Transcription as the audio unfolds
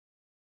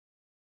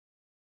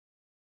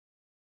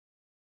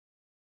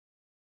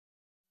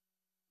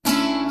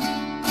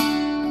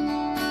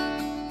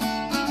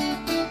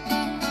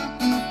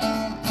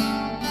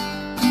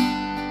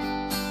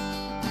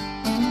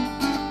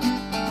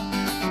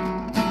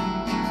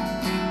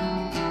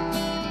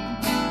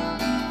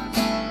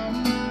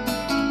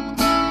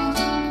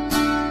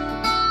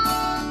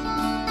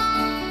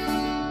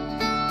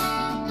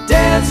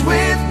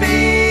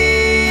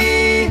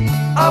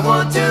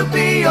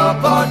your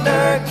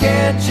partner,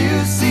 can't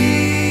you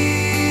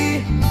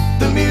see?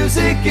 The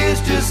music is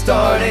just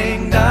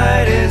starting,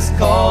 night is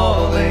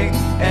calling,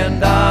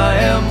 and I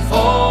am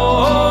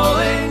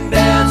falling.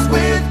 Dance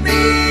with me.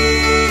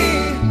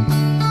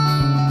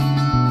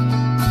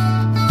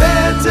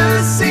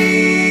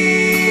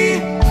 Fantasy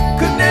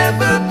could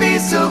never be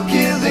so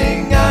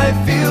killing. I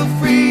feel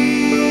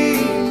free.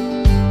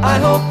 I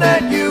hope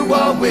that you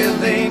are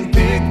willing.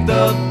 Pick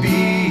the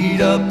beat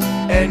up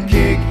and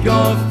kick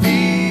your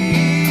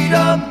feet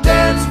up.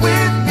 Dance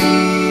with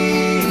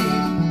me.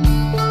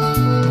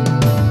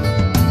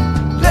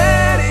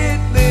 Let it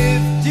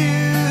lift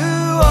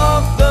you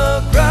off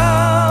the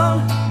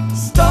ground.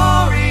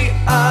 Starry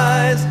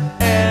eyes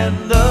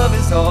and love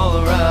is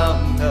all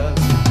around us.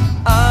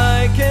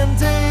 I can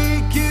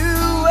take you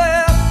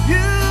where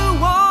you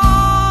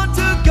want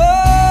to go.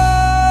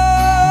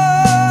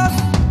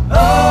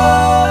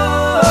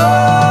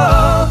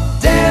 Oh,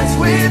 dance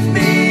with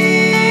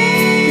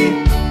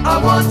me. I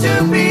want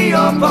to be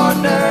your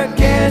partner,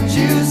 can't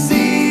you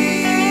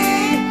see?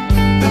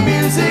 The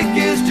music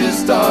is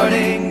just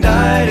starting,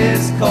 night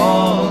is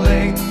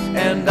calling,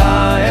 and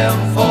I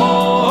am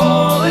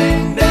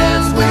falling.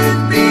 Dance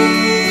with me.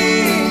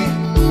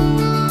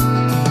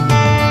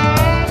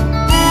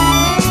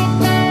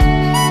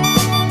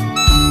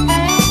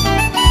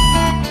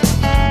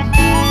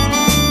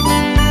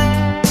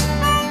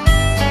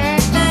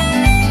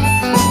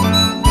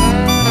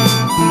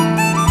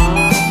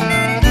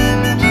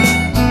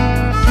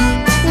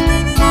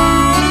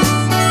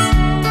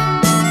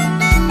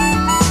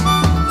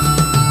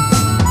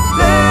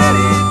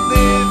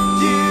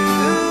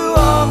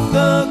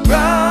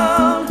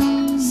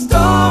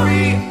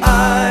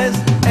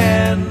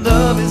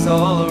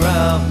 All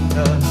around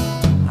us,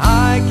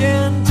 I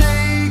can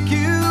take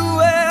you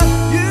where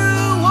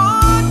you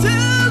want to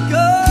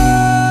go.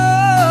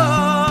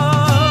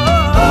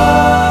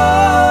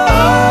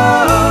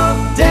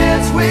 Oh,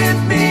 dance with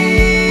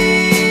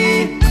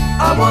me.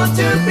 I want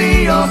to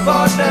be your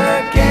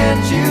partner,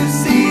 can't you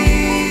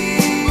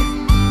see?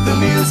 The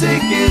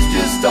music is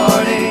just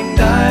starting,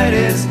 night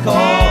is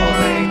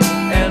calling,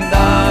 and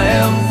I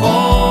am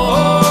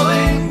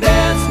falling.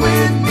 Dance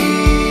with me.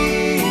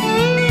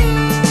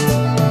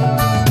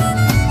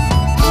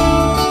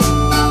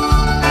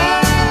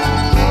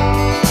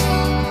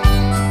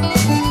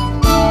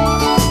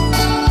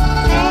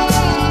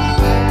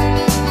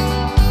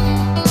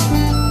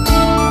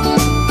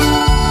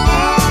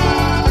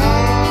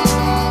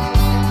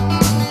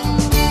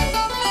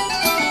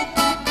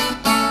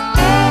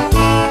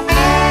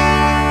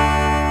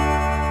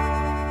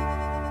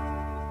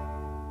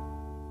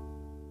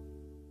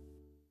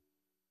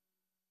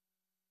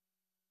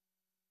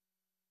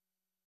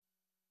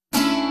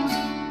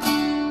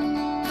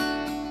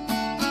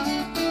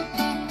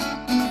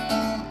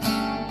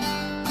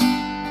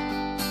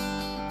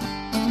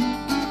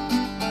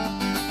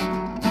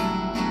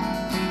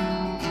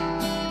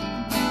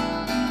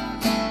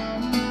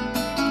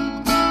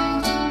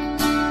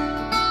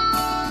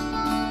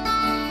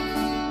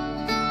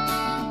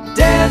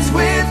 Dance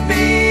with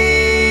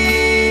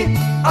me.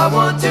 I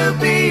want to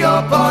be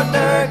your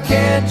partner,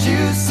 can't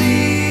you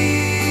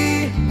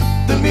see?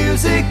 The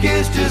music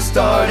is just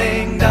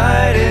starting,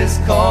 night is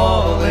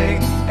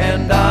calling,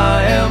 and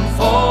I am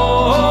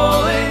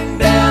falling.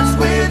 Dance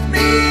with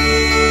me.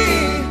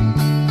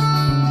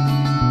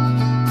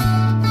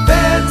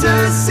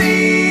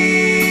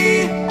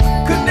 Fantasy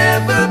could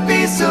never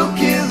be so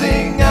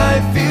killing. I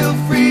feel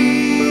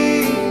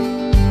free.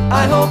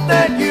 I hope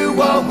that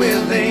you are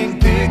willing.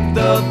 Pick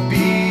the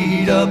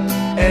beat up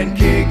and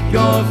kick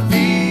your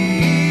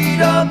feet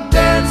up.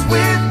 Dance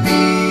with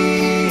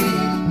me.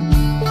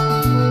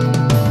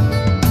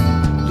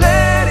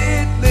 Let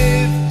it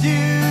lift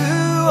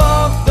you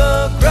off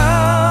the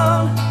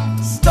ground.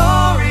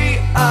 Starry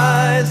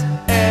eyes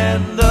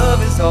and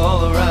love is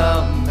all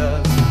around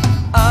us.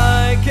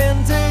 I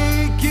can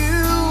take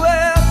you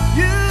where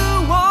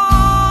you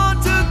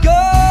want to go.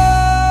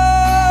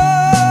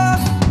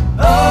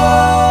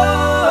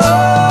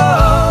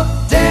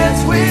 Oh,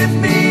 dance with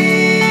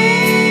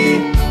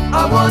me.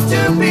 I want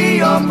to be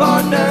your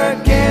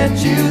partner, can't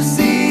you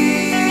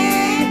see?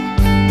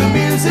 The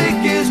music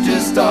is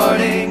just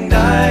starting,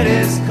 night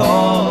is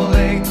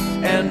calling,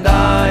 and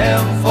I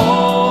am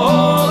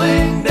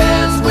falling.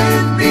 Dance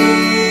with me.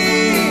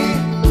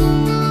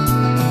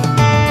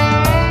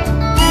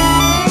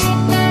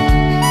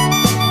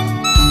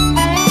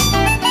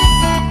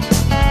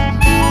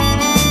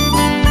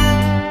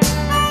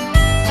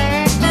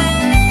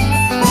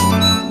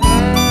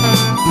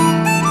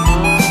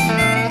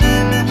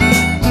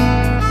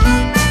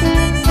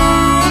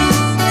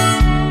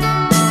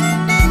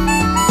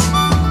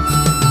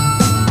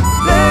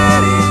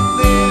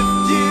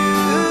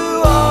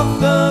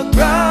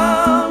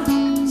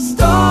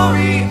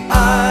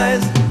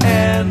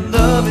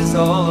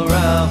 All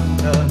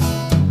around us,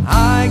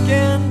 I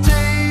can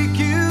take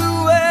you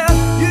where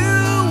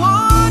you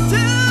want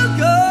to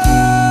go.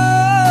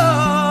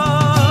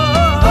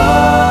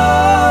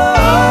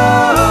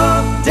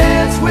 Oh,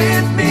 dance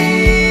with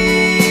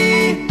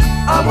me.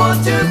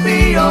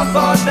 your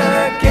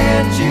partner,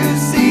 can't you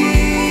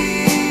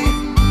see?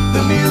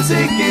 The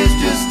music is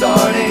just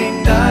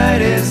starting,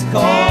 night is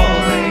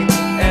calling,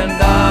 and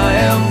I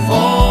am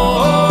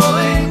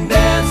falling.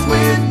 Dance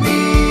with me.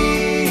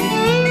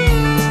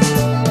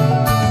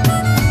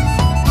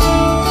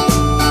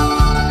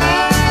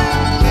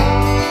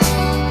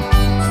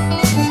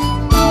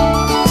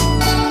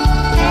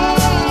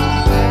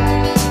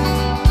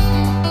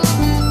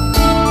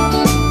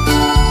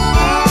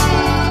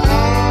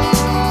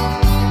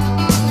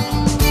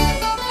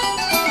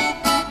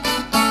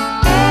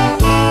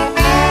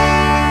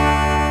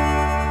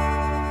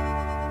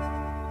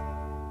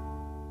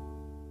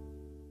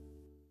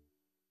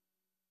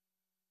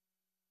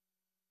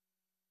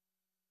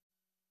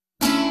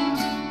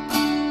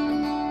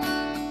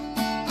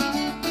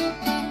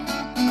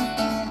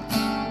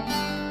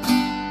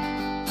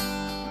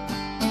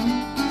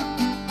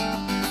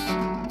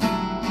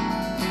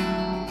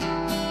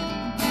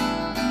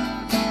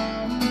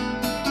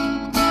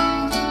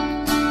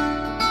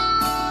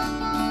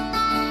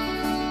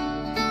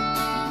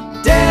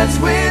 Dance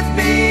with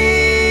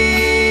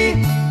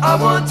me, I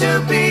want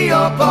to be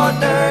your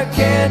partner,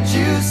 can't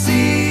you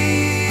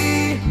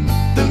see?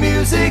 The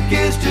music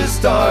is just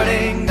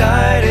starting,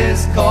 night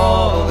is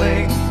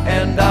calling,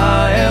 and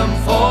I am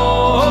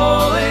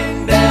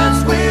falling.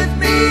 Dance with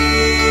me.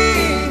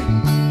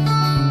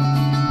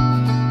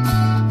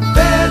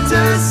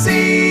 Fantasy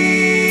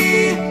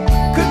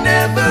could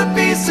never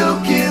be so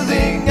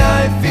killing,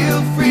 I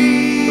feel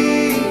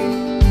free.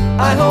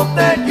 I hope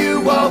that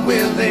you are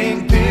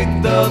willing. Pick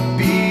the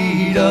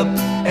beat up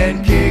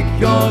and kick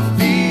your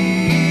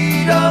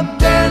feet up.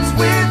 Dance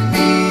with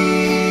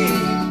me.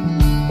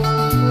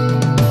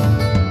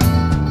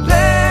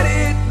 Let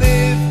it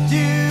lift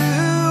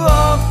you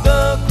off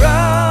the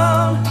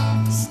ground.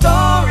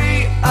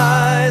 Starry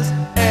eyes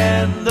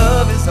and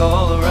love is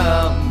all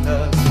around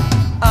us.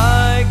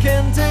 I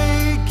can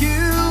take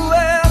you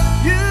where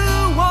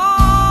you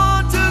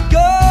want to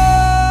go.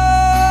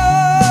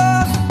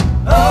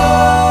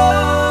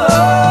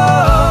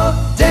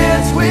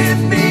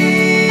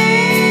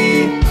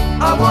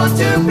 I want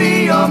to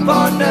be your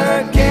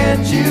partner,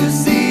 can't you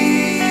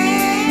see?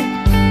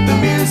 The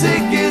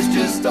music is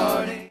just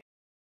starting.